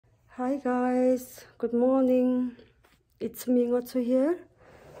Hi guys, good morning. It's me Ngatsho here.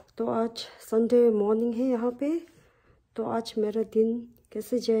 तो आज Sunday morning है यहाँ पे। तो आज मेरा दिन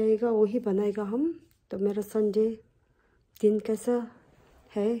कैसे जाएगा वही बनाएगा हम। तो मेरा संडे दिन कैसा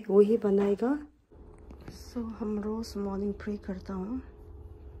है वही बनाएगा। सो हम रोज़ मॉर्निंग प्रे करता हूँ।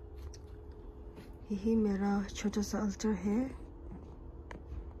 यही मेरा छोटा सा अल्टर है।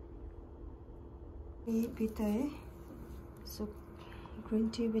 ये पीता है सो green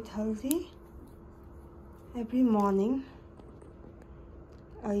tea with haldi. Every morning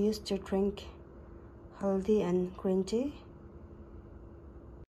I used to drink haldi and green tea.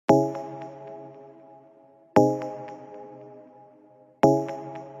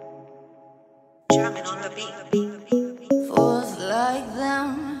 Jamming on the beat. Fools like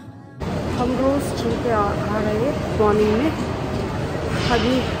them. हम रोज़ जिम पे आ रहे हैं मॉर्निंग में।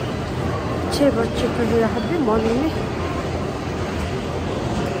 अभी 6 बज चुके हैं यहाँ पे मॉर्निंग में।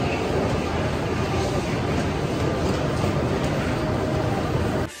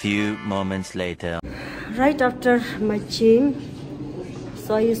 Few moments later. Right after my gym,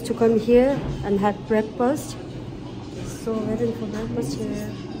 so I used to come here and have breakfast. So waiting for breakfast here.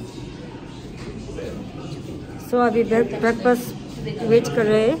 So अभी breakfast वेट कर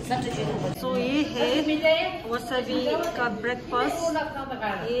रहे हैं। So ये है वसाबी का breakfast।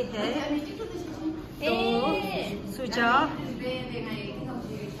 ये है तो सुजा।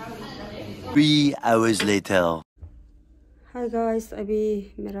 3 hours later. हाय गाइस, अभी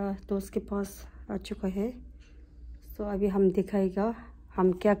मेरा दोस्त के पास आ चुका है। सो अभी हम दिखाएगा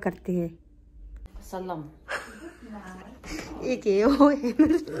हम क्या करते हैं। सलाम। एक ये वो है तो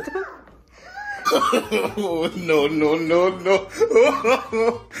No.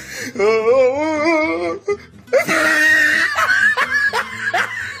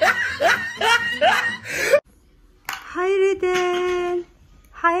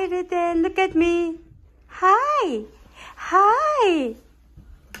 Hi Riten, look at me. Hi.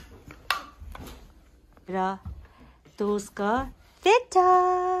 मेरा दोस्त का बेटा।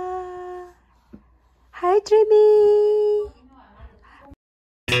 Hi Dreamy.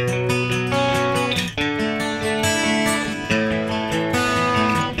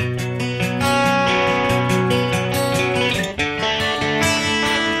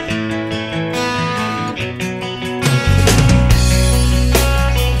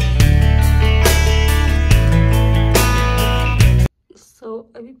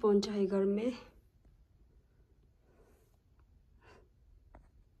 अभी पहुंचा है घर में।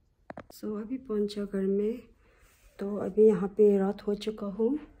 अभी पहुंचा घर में। तो अभी यहाँ पे रात हो चुका हूँ।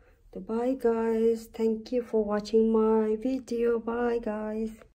 तो bye guys, thank you for watching my video. Bye guys.